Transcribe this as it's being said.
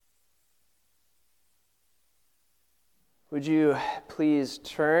Would you please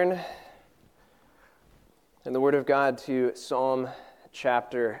turn in the Word of God to Psalm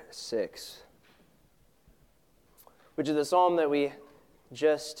chapter 6, which is the psalm that we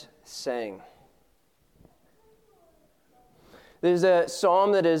just sang. There's a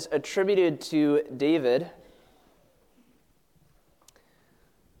psalm that is attributed to David.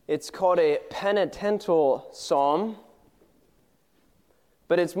 It's called a penitential psalm,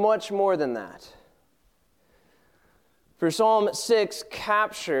 but it's much more than that. For Psalm 6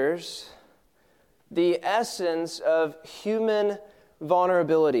 captures the essence of human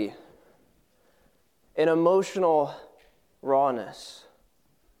vulnerability and emotional rawness.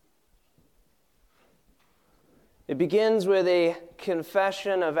 It begins with a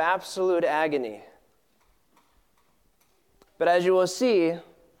confession of absolute agony. But as you will see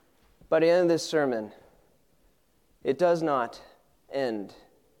by the end of this sermon, it does not end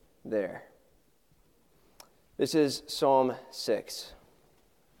there. This is Psalm 6.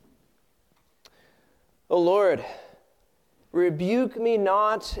 O Lord, rebuke me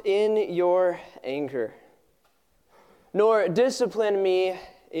not in your anger, nor discipline me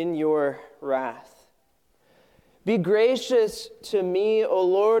in your wrath. Be gracious to me, O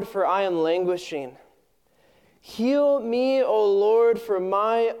Lord, for I am languishing. Heal me, O Lord, for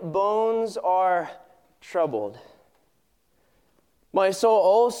my bones are troubled. My soul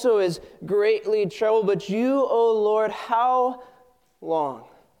also is greatly troubled, but you, O Lord, how long?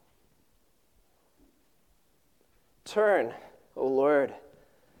 Turn, O Lord,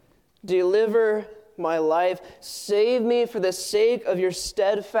 deliver my life. Save me for the sake of your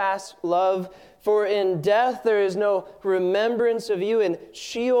steadfast love. For in death there is no remembrance of you. In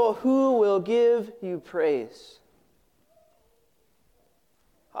Sheol, who will give you praise?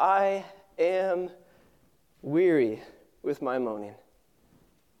 I am weary with my moaning.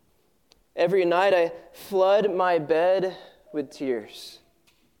 Every night I flood my bed with tears.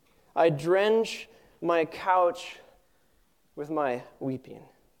 I drench my couch with my weeping.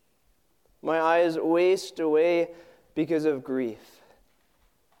 My eyes waste away because of grief.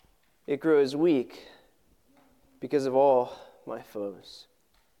 It grows weak because of all my foes.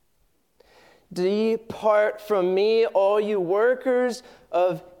 Depart from me, all you workers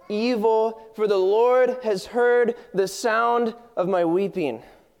of evil, for the Lord has heard the sound of my weeping.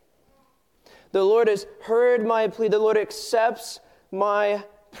 The Lord has heard my plea. The Lord accepts my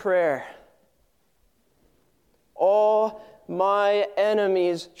prayer. All my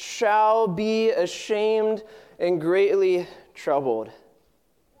enemies shall be ashamed and greatly troubled.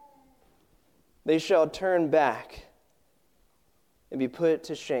 They shall turn back and be put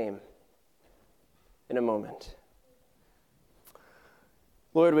to shame in a moment.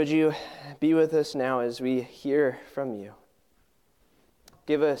 Lord, would you be with us now as we hear from you?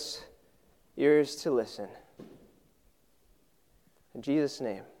 Give us ears to listen. In Jesus'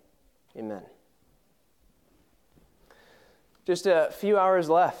 name, amen. Just a few hours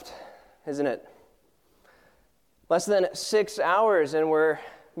left, isn't it? Less than 6 hours, and we're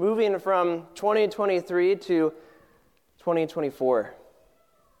moving from 2023 to 2024.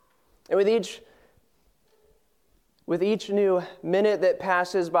 And with each new minute that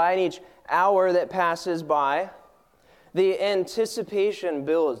passes by and each hour that passes by, the anticipation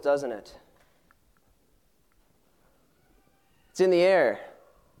builds, doesn't it? It's in the air.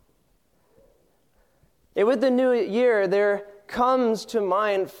 And with the new year, there comes to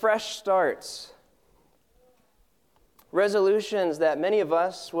mind fresh starts. Resolutions that many of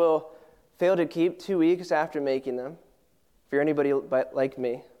us will fail to keep 2 weeks after making them, if you're anybody like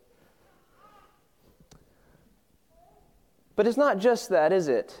me. But it's not just that, is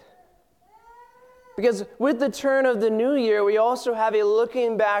it? Because with the turn of the new year, we also have a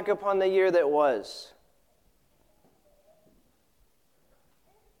looking back upon the year that was.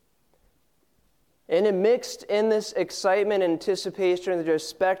 And mixed in this excitement and anticipation, there's a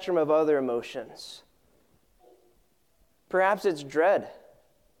spectrum of other emotions. Perhaps it's dread.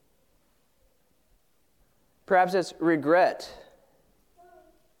 Perhaps it's regret.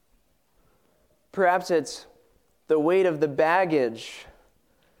 Perhaps it's the weight of the baggage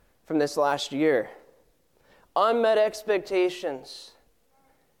from this last year. Unmet expectations.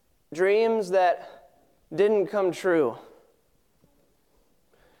 Dreams that didn't come true.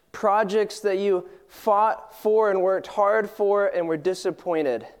 Projects that you fought for and worked hard for and were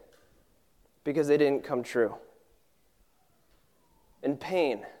disappointed because they didn't come true. And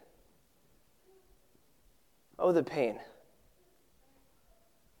pain. Oh, the pain.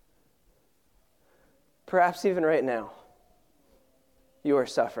 Perhaps even right now, you are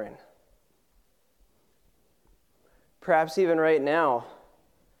suffering. Perhaps even right now,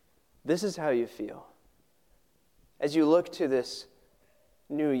 this is how you feel. as you look to this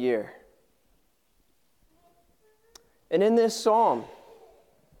new year. And in this psalm,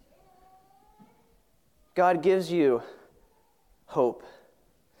 God gives you hope.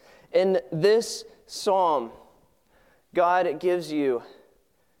 In this psalm, God gives you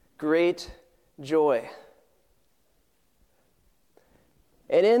great joy.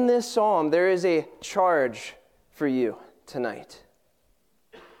 And in this psalm, there is a charge for you tonight.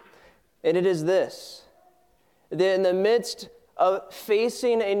 And it is this: that in the midst of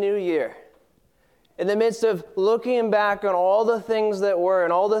facing a new year, in the midst of looking back on all the things that were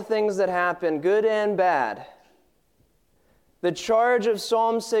and all the things that happened, good and bad, the charge of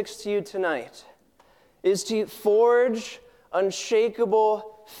Psalm 6 to you tonight is to forge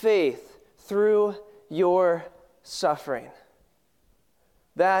unshakable faith through your suffering.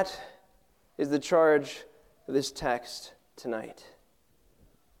 That is the charge of this text tonight.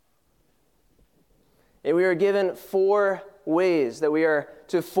 And we are given 4 ways that we are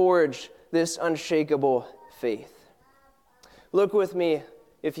to forge this unshakable faith. Look with me,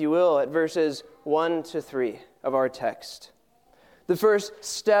 if you will, at verses 1 to 3 of our text. The first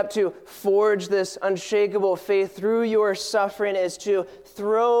step to forge this unshakable faith through your suffering is to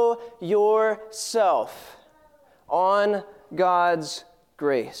throw yourself on God's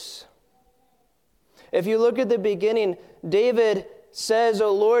grace. If you look at the beginning, David says,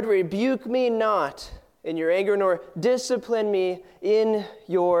 "O Lord, rebuke me not in your anger, nor discipline me in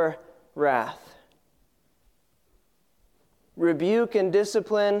your wrath." Rebuke and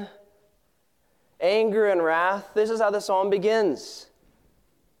discipline, anger and wrath, this is how the psalm begins.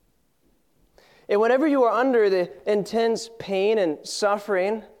 And whenever you are under the intense pain and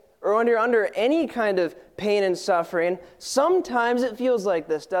suffering, or when you're under any kind of pain and suffering, sometimes it feels like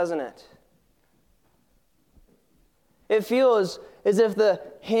this, doesn't it? It feels as if the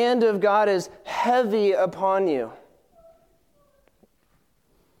hand of God is heavy upon you.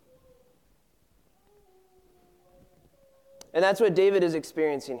 And that's what David is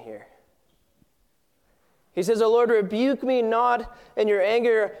experiencing here. He says, "O Lord, rebuke me not in your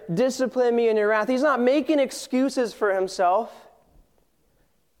anger, discipline me in your wrath." He's not making excuses for himself.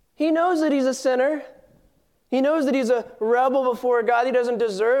 He knows that he's a sinner. He knows that he's a rebel before God. He doesn't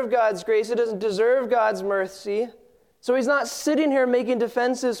deserve God's grace. He doesn't deserve God's mercy. So he's not sitting here making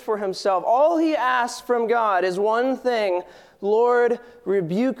defenses for himself. All he asks from God is one thing: "Lord,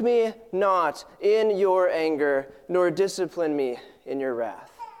 rebuke me not in your anger, nor discipline me in your wrath."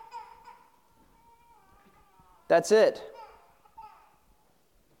 That's it.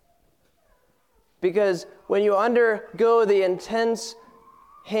 Because when you undergo the intense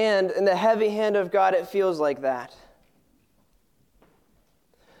hand and the heavy hand of God, it feels like that.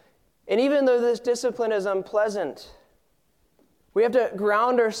 And even though this discipline is unpleasant, we have to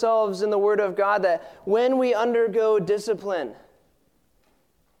ground ourselves in the Word of God that when we undergo discipline,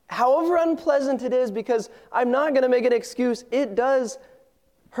 however unpleasant it is, because I'm not going to make an excuse, it does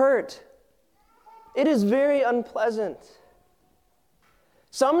hurt. It is very unpleasant.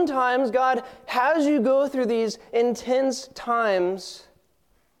 Sometimes God has you go through these intense times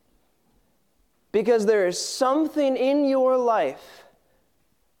because there is something in your life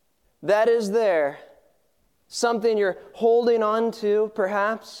that is there, something you're holding on to,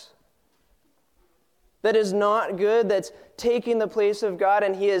 perhaps, that is not good, that's taking the place of God,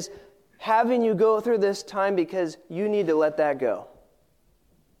 and He is having you go through this time because you need to let that go.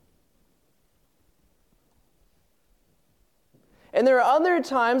 And there are other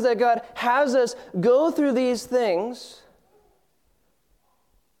times that God has us go through these things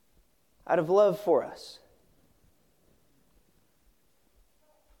out of love for us,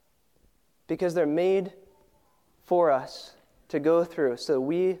 because they're made for us to go through so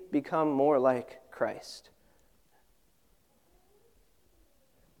we become more like Christ.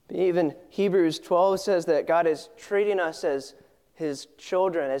 Even Hebrews 12 says that God is treating us as His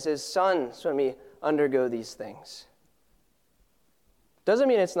children, as His sons when we undergo these things. Doesn't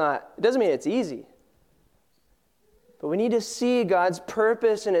mean it's easy. But we need to see God's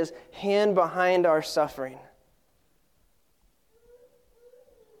purpose and His hand behind our suffering.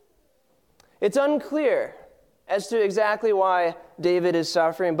 It's unclear as to exactly why David is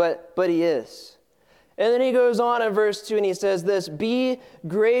suffering, but he is. And then he goes on in verse 2 and he says this: "Be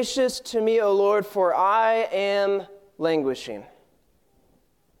gracious to me, O Lord, for I am languishing."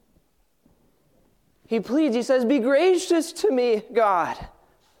 He pleads, he says, "Be gracious to me, God."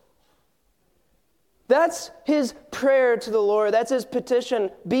 That's his prayer to the Lord. That's his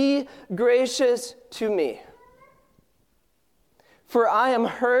petition. Be gracious to me. For I am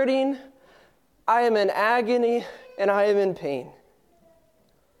hurting, I am in agony, and I am in pain.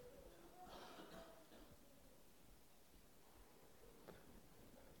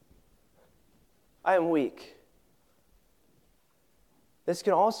 I am weak. This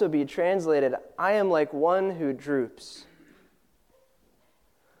can also be translated, I am like one who droops.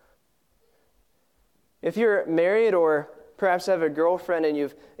 If you're married or perhaps have a girlfriend and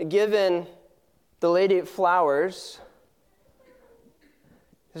you've given the lady flowers,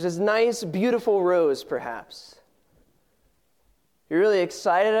 there's this nice, beautiful rose perhaps. You're really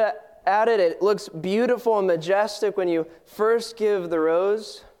excited at it. It looks beautiful and majestic when you first give the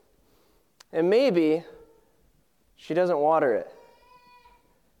rose. And maybe she doesn't water it.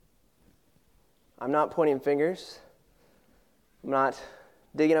 I'm not pointing fingers. I'm not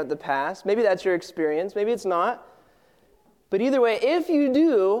digging out the past. Maybe that's your experience. Maybe it's not. But either way, if you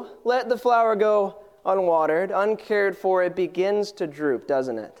do let the flower go unwatered, uncared for, it begins to droop,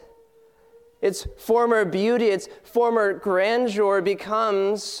 doesn't it? Its former beauty, its former grandeur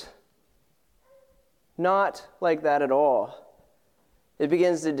becomes not like that at all. It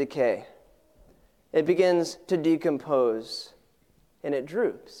begins to decay. It begins to decompose, and it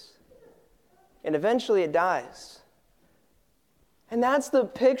droops. And eventually it dies. And that's the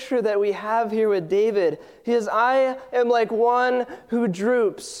picture that we have here with David. He says, I am like one who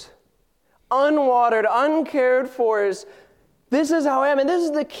droops, unwatered, uncared for. This is how I am. And this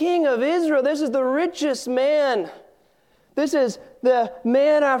is the king of Israel. This is the richest man. This is the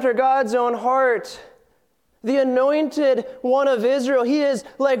man after God's own heart. The anointed one of Israel. He is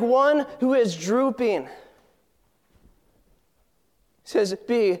like one who is drooping. He says,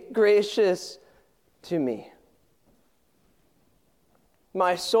 be gracious to me.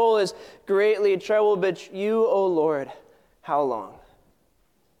 My soul is greatly troubled, but you, O Lord, how long?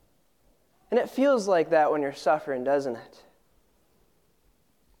 And it feels like that when you're suffering, doesn't it?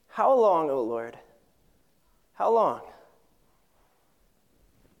 How long, O Lord? How long?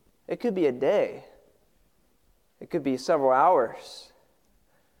 It could be a day. It could be several hours.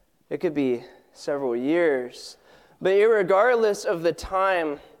 It could be several years. But irregardless of the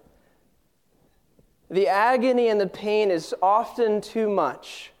time, the agony and the pain is often too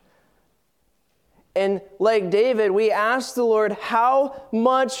much. And like David, we ask the Lord, how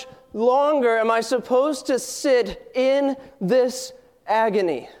much longer am I supposed to sit in this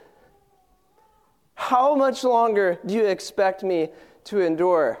agony? How much longer do you expect me to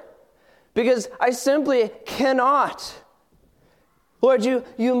endure? Because I simply cannot. Lord,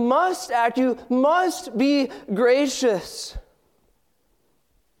 you must act. You must be gracious.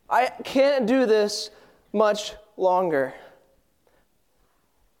 I can't do this much longer.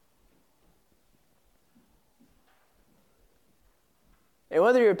 And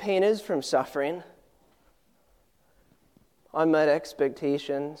whether your pain is from suffering, unmet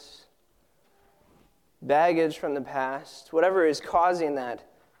expectations, baggage from the past, whatever is causing that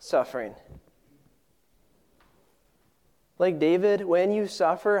suffering. Like David, when you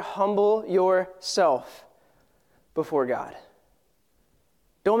suffer, humble yourself before God.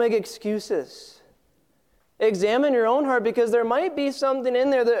 Don't make excuses. Examine your own heart, because there might be something in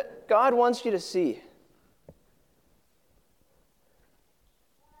there that God wants you to see.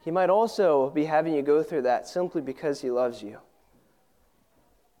 He might also be having you go through that simply because He loves you.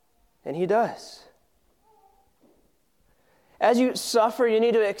 And He does. As you suffer, you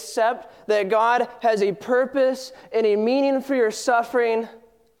need to accept that God has a purpose and a meaning for your suffering,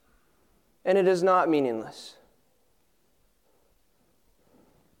 and it is not meaningless.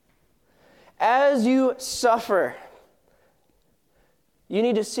 As you suffer, you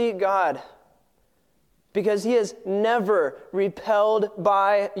need to seek God, because He is never repelled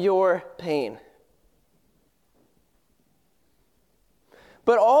by your pain.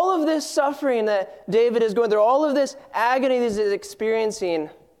 But all of this suffering that David is going through, all of this agony that he is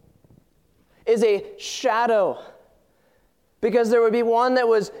experiencing, is a shadow. Because there would be one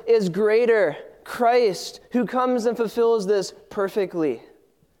that is greater, Christ, who comes and fulfills this perfectly.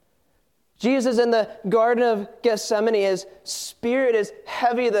 Jesus in the Garden of Gethsemane, His spirit is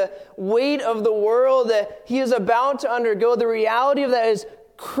heavy, the weight of the world that He is about to undergo, the reality of that is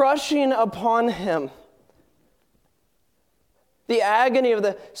crushing upon Him. The agony of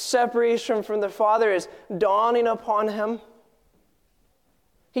the separation from the Father is dawning upon Him.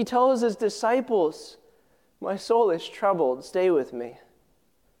 He tells His disciples, my soul is troubled, stay with me.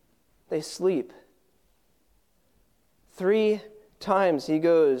 They sleep. 3 times He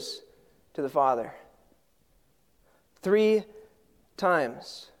goes to the Father. 3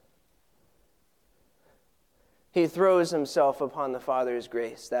 times. He throws Himself upon the Father's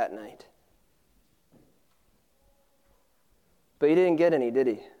grace that night. But He didn't get any, did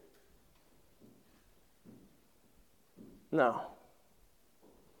He? No.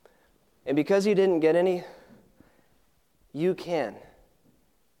 And because He didn't get any, you can.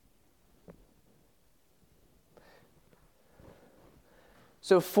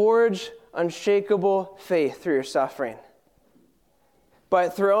 So forge unshakable faith through your suffering by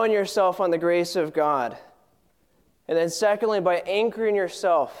throwing yourself on the grace of God. And then secondly, by anchoring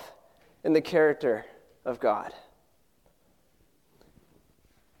yourself in the character of God.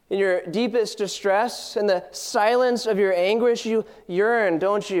 In your deepest distress, in the silence of your anguish, you yearn,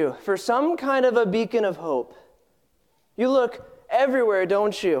 don't you, for some kind of a beacon of hope. You look everywhere,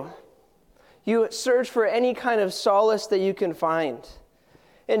 don't you? You search for any kind of solace that you can find.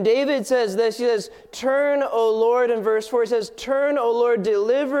 And David says this, he says, "Turn, O Lord," in verse 4, he says, "Turn, O Lord,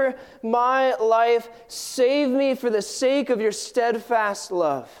 deliver my life, save me for the sake of your steadfast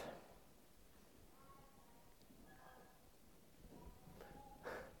love."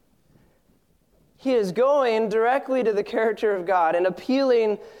 He is going directly to the character of God and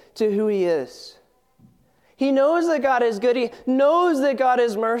appealing to who he is. He knows that God is good. He knows that God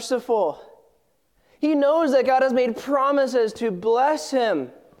is merciful. He knows that God has made promises to bless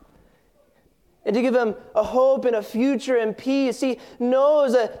him and to give him a hope and a future and peace. He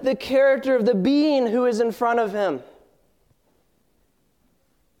knows the character of the being who is in front of him.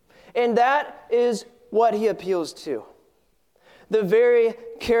 And that is what he appeals to. The very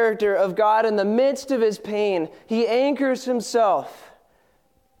character of God in the midst of his pain. He anchors himself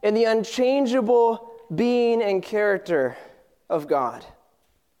in the unchangeable being and character of God.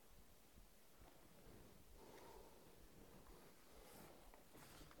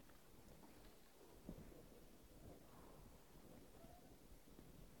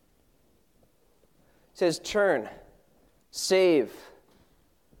 It says, turn, save.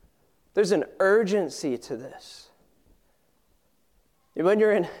 There's an urgency to this. When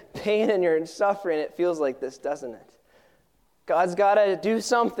you're in pain and you're in suffering, it feels like this, doesn't it? God's got to do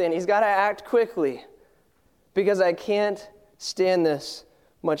something. He's got to act quickly because I can't stand this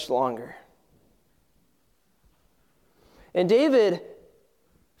much longer. And David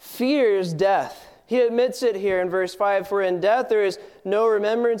fears death. He admits it here in verse 5, "For in death there is no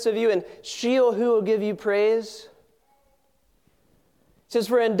remembrance of you, and Sheol, who will give you praise?" It says,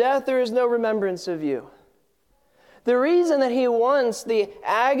 "For in death there is no remembrance of you." The reason that he wants the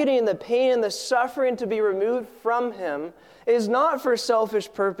agony and the pain and the suffering to be removed from him is not for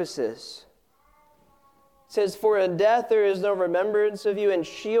selfish purposes. It says, "For in death there is no remembrance of you, and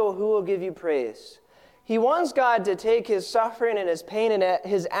Sheol, who will give you praise?" He wants God to take his suffering and his pain and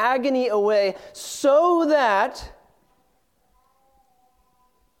his agony away so that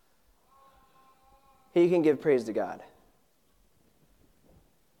he can give praise to God.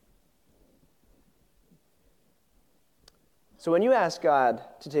 So when you ask God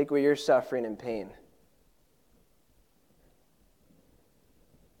to take away your suffering and pain,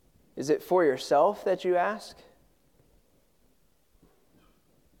 is it for yourself that you ask?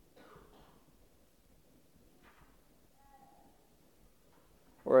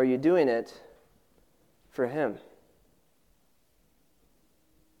 Or are you doing it for him?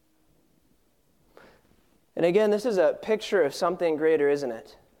 And again, this is a picture of something greater, isn't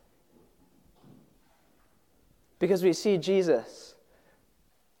it? Because we see Jesus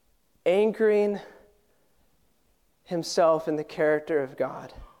anchoring himself in the character of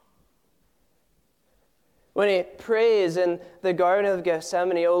God. When he prays in the Garden of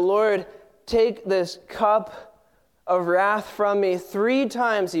Gethsemane, "O Lord, take this cup of wrath from me." 3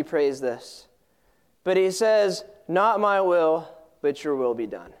 times he prays this. But he says, "Not my will, but your will be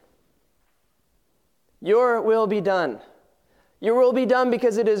done." Your will be done. Your will be done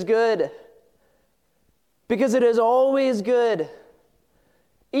because it is good. Because it is always good.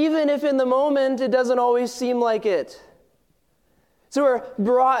 Even if in the moment it doesn't always seem like it. So we're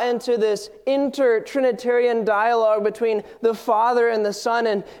brought into this inter-Trinitarian dialogue between the Father and the Son,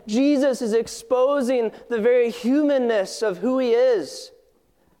 and Jesus is exposing the very humanness of who he is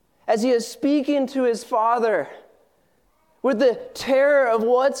as he is speaking to his Father with the terror of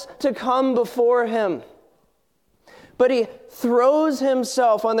what's to come before him. But he throws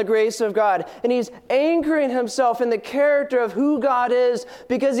himself on the grace of God, and he's anchoring himself in the character of who God is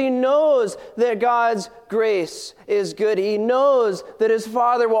because he knows that God's grace is good. He knows that his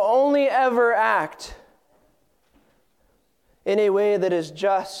Father will only ever act in a way that is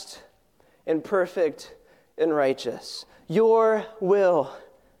just and perfect and righteous. Your will,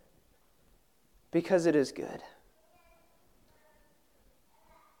 because it is good.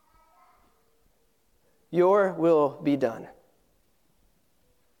 Your will be done.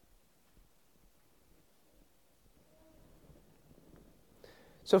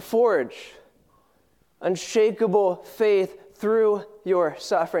 So forge unshakable faith through your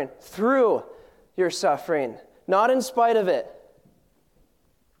suffering. Through your suffering. Not in spite of it.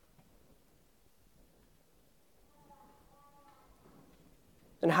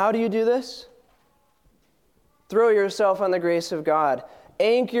 And how do you do this? Throw yourself on the grace of God.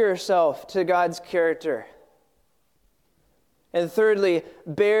 Anchor yourself to God's character. And thirdly,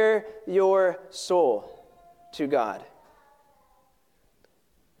 bare your soul to God.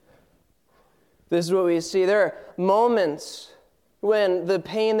 This is what we see. There are moments when the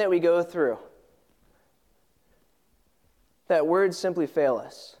pain that we go through, that words simply fail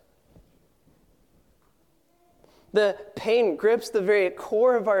us. The pain grips the very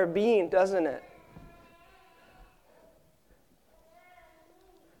core of our being, doesn't it?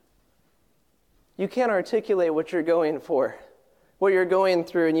 You can't articulate what you're going for, what you're going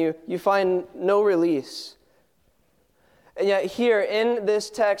through, and you find no release. And yet here in this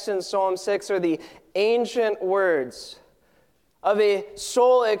text in Psalm 6 are the ancient words of a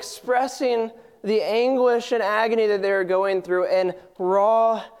soul expressing the anguish and agony that they're going through in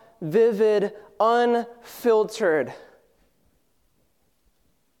raw, vivid, unfiltered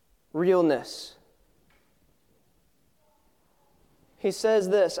realness. He says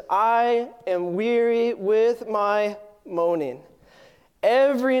this, I am weary with my moaning.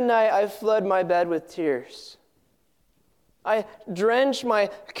 Every night I flood my bed with tears. I drench my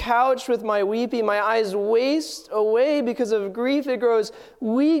couch with my weeping. My eyes waste away because of grief. It grows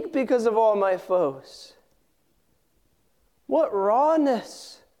weak because of all my foes. What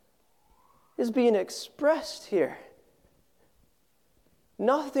rawness is being expressed here?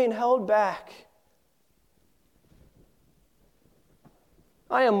 Nothing held back.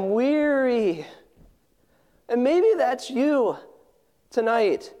 I am weary. And maybe that's you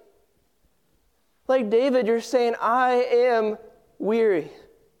tonight. Like David, you're saying, I am weary.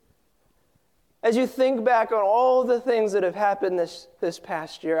 As you think back on all the things that have happened this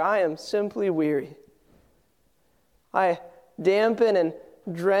past year, I am simply weary. I dampen and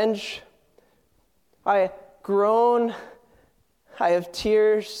drench. I groan. I have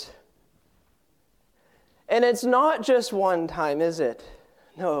tears. And it's not just one time, is it?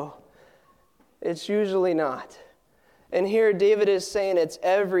 No, it's usually not. And here David is saying it's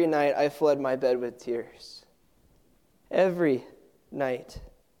every night I flood my bed with tears. Every night.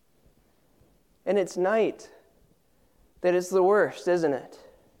 And it's night that is the worst, isn't it?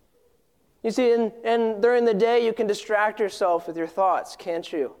 You see, and during the day you can distract yourself with your thoughts,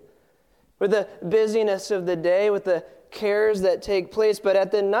 can't you? With the busyness of the day, with the cares that take place. But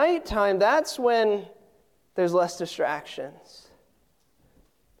at the nighttime, that's when there's less distractions.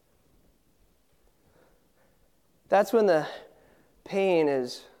 That's when the pain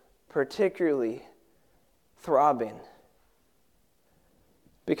is particularly throbbing.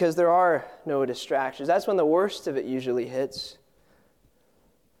 Because there are no distractions. That's when the worst of it usually hits.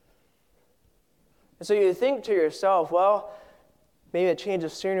 And so you think to yourself, well, maybe a change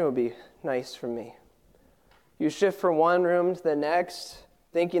of scenery would be nice for me. You shift from one room to the next,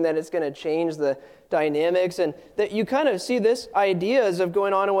 thinking that it's going to change the dynamics, and that you kind of see this ideas of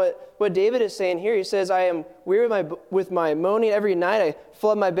going on in what David is saying here. He says, I am weary with my moaning. Every night I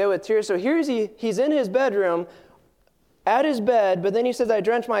flood my bed with tears. So here's he's in his bedroom, at his bed, but then he says, I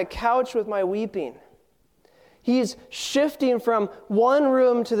drench my couch with my weeping. He's shifting from one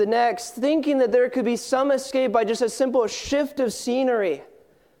room to the next, thinking that there could be some escape by just a simple shift of scenery.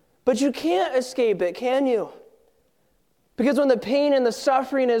 But you can't escape it, can you? Because when the pain and the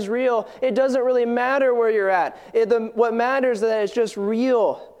suffering is real, it doesn't really matter where you're at. What matters is that it's just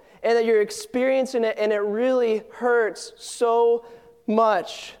real and that you're experiencing it, and it really hurts so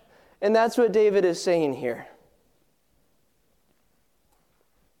much. And that's what David is saying here.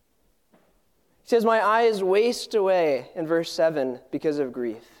 He says, my eyes waste away, in verse 7, because of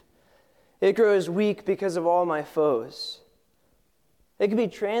grief. It grows weak because of all my foes. It can be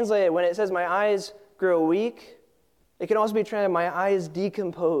translated, when it says my eyes grow weak, it can also be translated, my eyes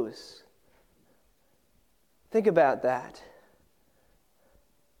decompose. Think about that.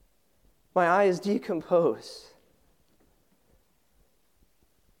 My eyes decompose.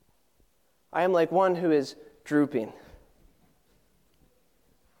 I am like one who is drooping.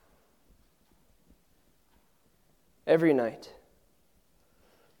 Every night.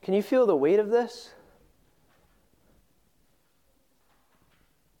 Can you feel the weight of this?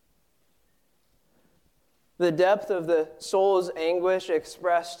 The depth of the soul's anguish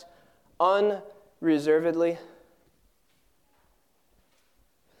expressed unreservedly.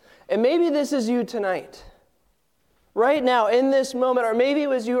 And maybe this is you tonight. Right now, in this moment, or maybe it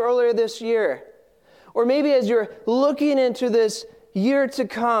was you earlier this year. Or maybe as you're looking into this year to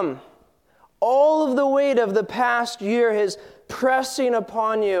come, all of the weight of the past year is pressing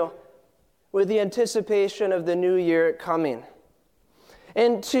upon you with the anticipation of the new year coming.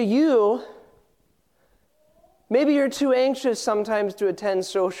 And to you, Maybe you're too anxious sometimes to attend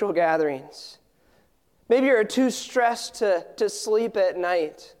social gatherings. Maybe you're too stressed to sleep at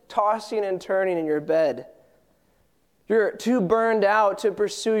night, tossing and turning in your bed. You're too burned out to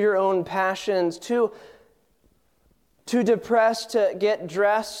pursue your own passions, too depressed to get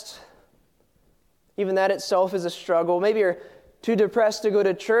dressed. Even that itself is a struggle. Maybe you're too depressed to go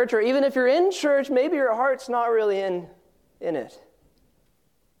to church, or even if you're in church, maybe your heart's not really in it.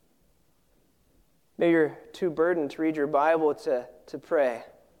 Maybe you're too burdened to read your Bible to pray,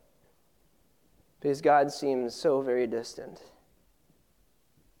 because God seems so very distant.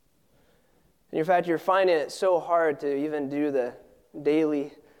 And in fact, you're finding it so hard to even do the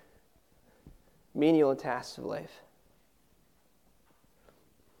daily menial tasks of life.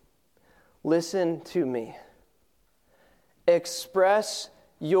 Listen to me. Express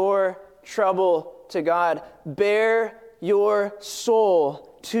your trouble to God. Bear your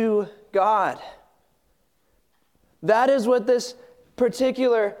soul to God. That is what this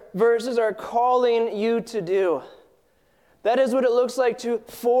particular verses are calling you to do. That is what it looks like to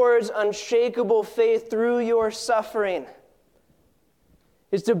forge unshakable faith through your suffering,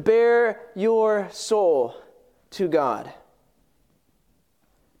 is to bear your soul to God.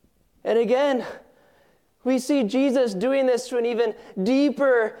 And again, we see Jesus doing this to an even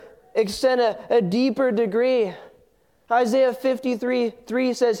deeper extent, a deeper degree. Isaiah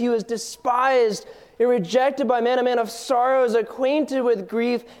 53:3 says, He was despised and rejected by men, a man of sorrows, acquainted with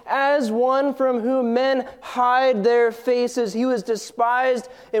grief, as one from whom men hide their faces. He was despised,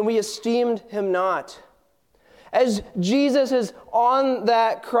 and we esteemed him not. As Jesus is on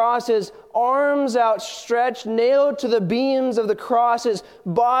that cross, his arms outstretched, nailed to the beams of the cross, his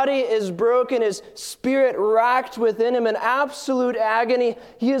body is broken, his spirit racked within him in absolute agony.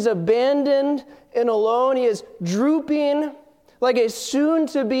 He is abandoned and alone. He is drooping like a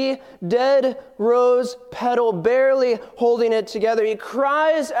soon-to-be dead rose petal, barely holding it together. He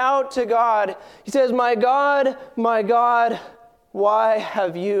cries out to God. He says, my God, why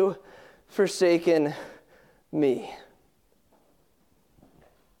have you forsaken me?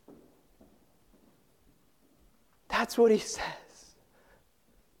 That's what he says.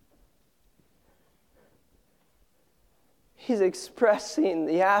 He's expressing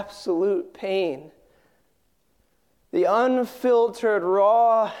the absolute pain, the unfiltered,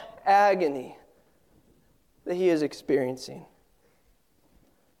 raw agony that he is experiencing.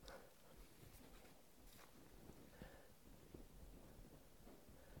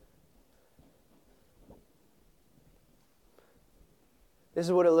 This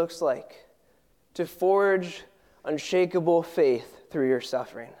is what it looks like to forge unshakable faith through your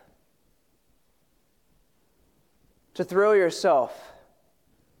suffering. To throw yourself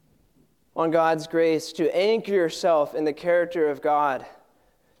on God's grace, to anchor yourself in the character of God,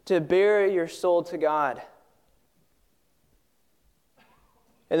 to bear your soul to God.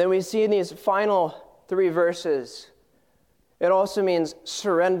 And then we see in these final 3 verses, it also means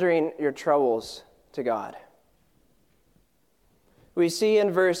surrendering your troubles to God. We see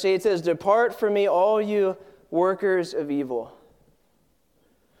in verse 8, it says, depart from me, all you workers of evil.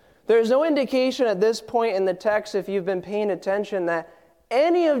 There's no indication at this point in the text, if you've been paying attention, that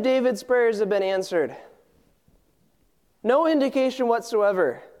any of David's prayers have been answered. No indication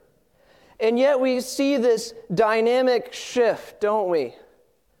whatsoever. And yet we see this dynamic shift, don't we?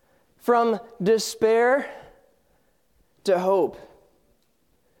 From despair to hope.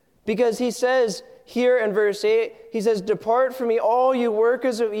 Because he says here in verse 8, he says, depart from me, all you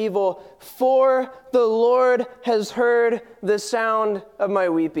workers of evil, for the Lord has heard the sound of my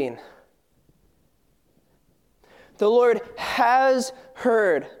weeping. The Lord has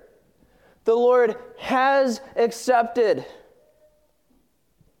heard. The Lord has accepted.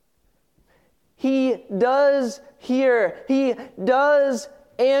 He does hear. He does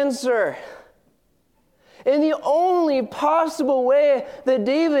answer. And the only possible way that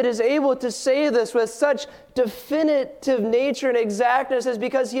David is able to say this with such definitive nature and exactness is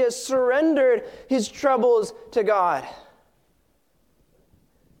because he has surrendered his troubles to God.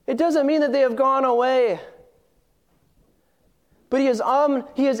 It doesn't mean that they have gone away. But he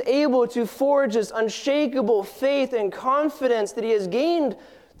is able to forge this unshakable faith and confidence that he has gained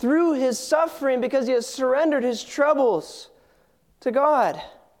through his suffering because he has surrendered his troubles to God.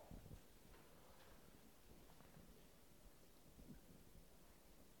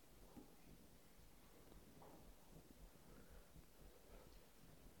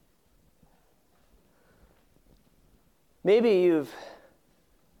 Maybe you've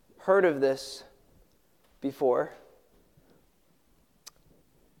heard of this before.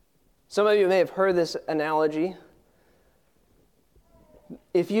 Some of you may have heard this analogy.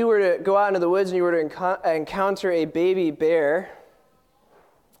 if you were to go out into the woods and you were to encounter a baby bear,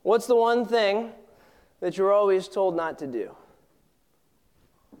 what's the one thing that you're always told not to do?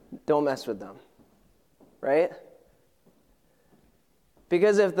 Don't mess with them, right?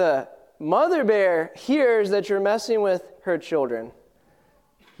 Because if the mother bear hears that you're messing with her children,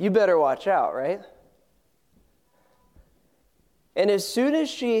 you better watch out, right? And as soon as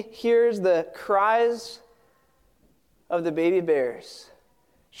she hears the cries of the baby bears,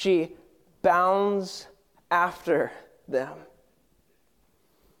 she bounds after them.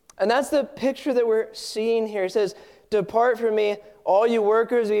 And that's the picture that we're seeing here. It says, "Depart from me, all you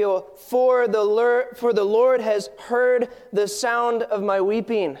workers of evil, for the Lord has heard the sound of my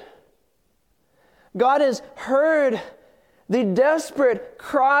weeping." God has heard the desperate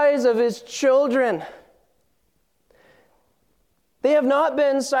cries of his children. They have not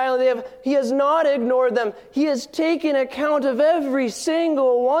been silent. He has not ignored them. He has taken account of every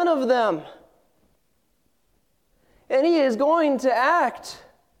single one of them. And he is going to act.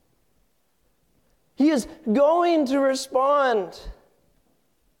 He is going to respond.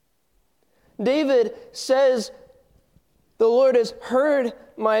 David says, "The Lord has heard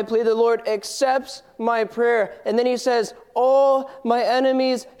my plea. The Lord accepts my prayer." And then he says, "All my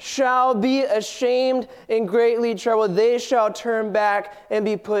enemies shall be ashamed and greatly troubled. They shall turn back and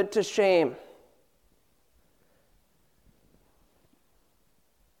be put to shame."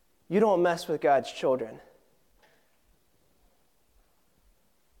 You don't mess with God's children.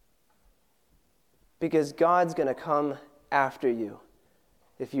 Because God's going to come after you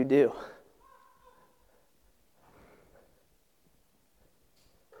if you do.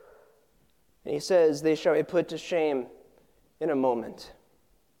 And he says, "They shall be put to shame in a moment."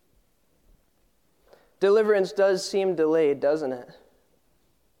 Deliverance does seem delayed, doesn't it?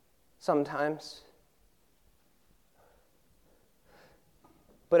 Sometimes.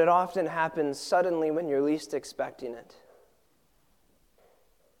 But it often happens suddenly when you're least expecting it.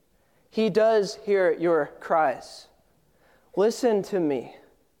 He does hear your cries. Listen to me.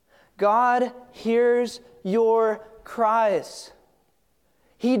 God hears your cries.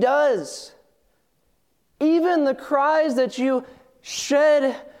 He does. Even the cries that you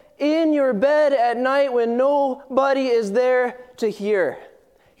shed in your bed at night when nobody is there to hear.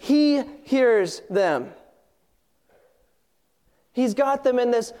 He hears them. He's got them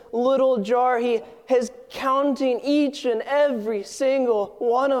in this little jar. He is counting each and every single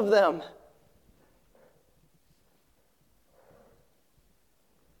one of them.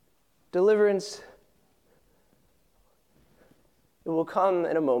 Deliverance, it will come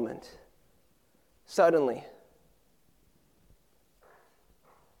in a moment, suddenly.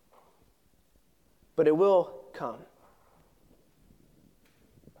 But it will come.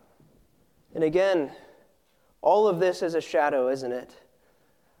 And again, all of this is a shadow, isn't it,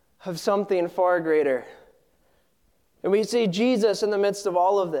 of something far greater. And we see Jesus in the midst of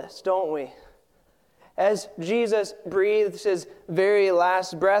all of this, don't we? As Jesus breathes his very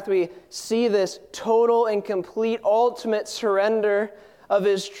last breath, we see this total and complete ultimate surrender of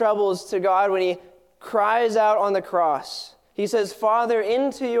his troubles to God when he cries out on the cross. He says, "Father,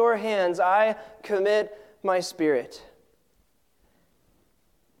 into your hands I commit my spirit."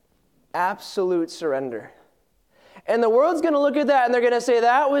 Absolute surrender. And the world's going to look at that and they're going to say,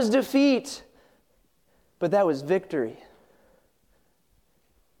 that was defeat. But that was victory.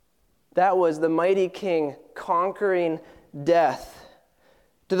 That was the mighty King conquering death.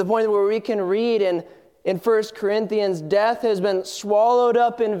 To the point where we can read in 1 Corinthians, death has been swallowed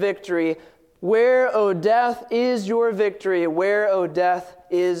up in victory. Where, O death, is your victory? Where, O death,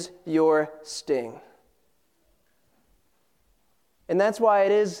 is your sting? And that's why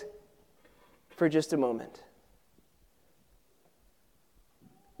it is for just a moment.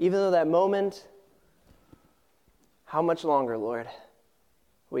 Even though that moment, how much longer, Lord,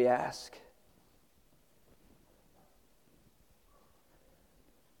 we ask.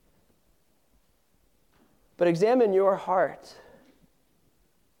 But examine your heart.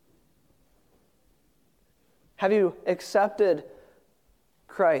 Have you accepted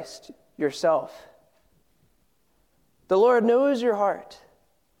Christ yourself? The Lord knows your heart.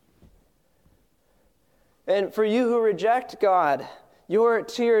 And for you who reject God, your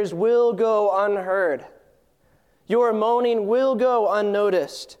tears will go unheard. Your moaning will go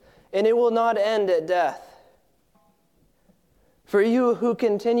unnoticed, and it will not end at death. For you who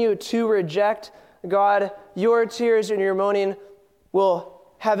continue to reject God, your tears and your moaning will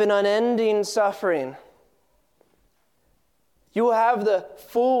have an unending suffering. You will have the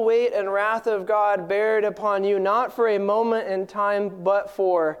full weight and wrath of God bared upon you, not for a moment in time, but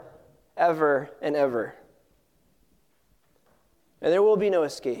for ever and ever. and there will be no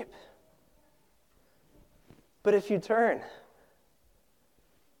escape. But if you turn,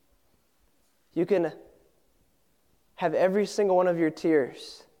 you can have every single one of your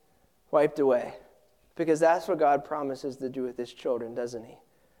tears wiped away, because that's what God promises to do with his children, doesn't he?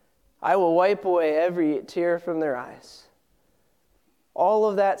 I will wipe away every tear from their eyes. All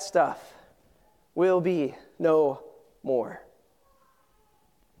of that stuff will be no more.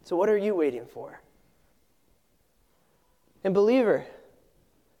 So what are you waiting for? And believer,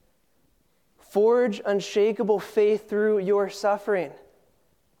 forge unshakable faith through your suffering.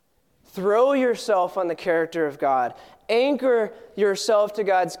 Throw yourself on the character of God. Anchor yourself to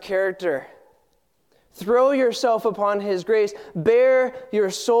God's character. Throw yourself upon his grace. Bear your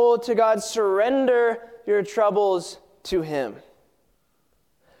soul to God. Surrender your troubles to him.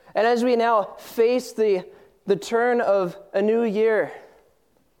 And as we now face the turn of a new year,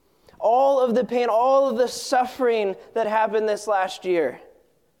 all of the pain, all of the suffering that happened this last year,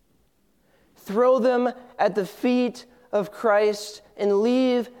 throw them at the feet of Christ and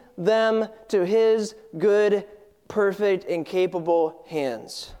leave them to his good, perfect, and capable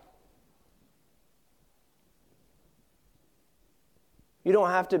hands. You don't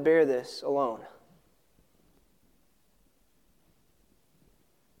have to bear this alone.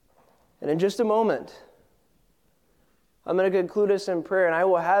 And in just a moment, I'm going to conclude us in prayer, and I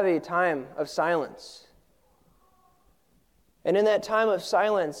will have a time of silence. And in that time of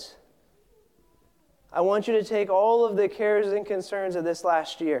silence, I want you to take all of the cares and concerns of this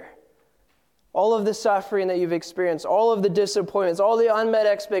last year, all of the suffering that you've experienced, all of the disappointments, all the unmet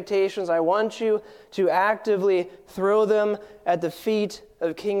expectations. I want you to actively throw them at the feet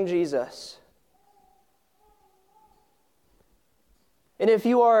of King Jesus. And if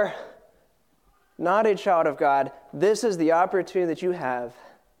you are not a child of God, this is the opportunity that you have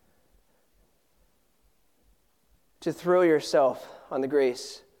to throw yourself on the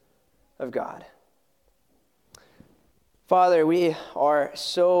grace of God. Father, we are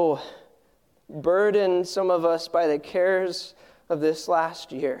so burdened, some of us, by the cares of this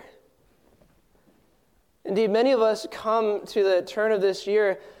last year. Indeed, many of us come to the turn of this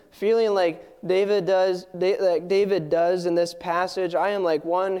year feeling like David does in this passage. I am like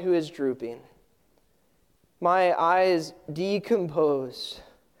one who is drooping. My eyes decompose.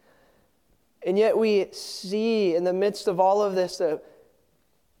 And yet we see in the midst of all of this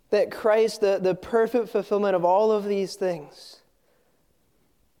that Christ, the perfect fulfillment of all of these things,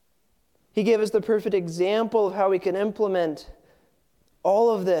 he gave us the perfect example of how we can implement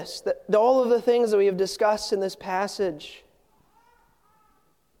all of this, all of the things that we have discussed in this passage.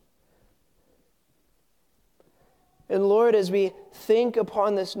 And Lord, as we think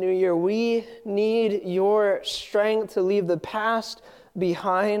upon this new year, we need your strength to leave the past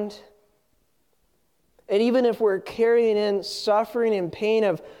behind. And even if we're carrying in suffering and pain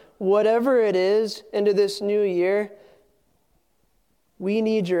of whatever it is into this new year, we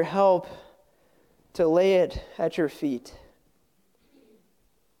need your help to lay it at your feet.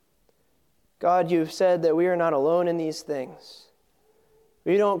 God, you've said that we are not alone in these things.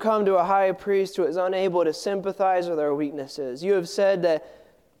 We don't come to a high priest who is unable to sympathize with our weaknesses. You have said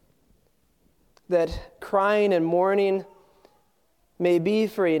that crying and mourning may be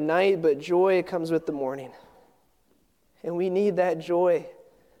for a night, but joy comes with the morning. And we need that joy.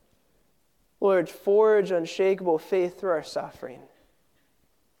 Lord, forge unshakable faith through our suffering.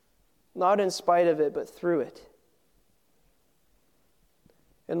 Not in spite of it, but through it.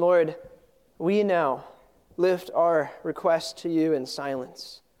 And Lord, we now lift our request to you in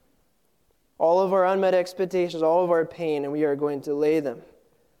silence. All of our unmet expectations, all of our pain, and we are going to lay them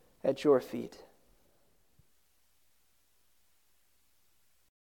at your feet.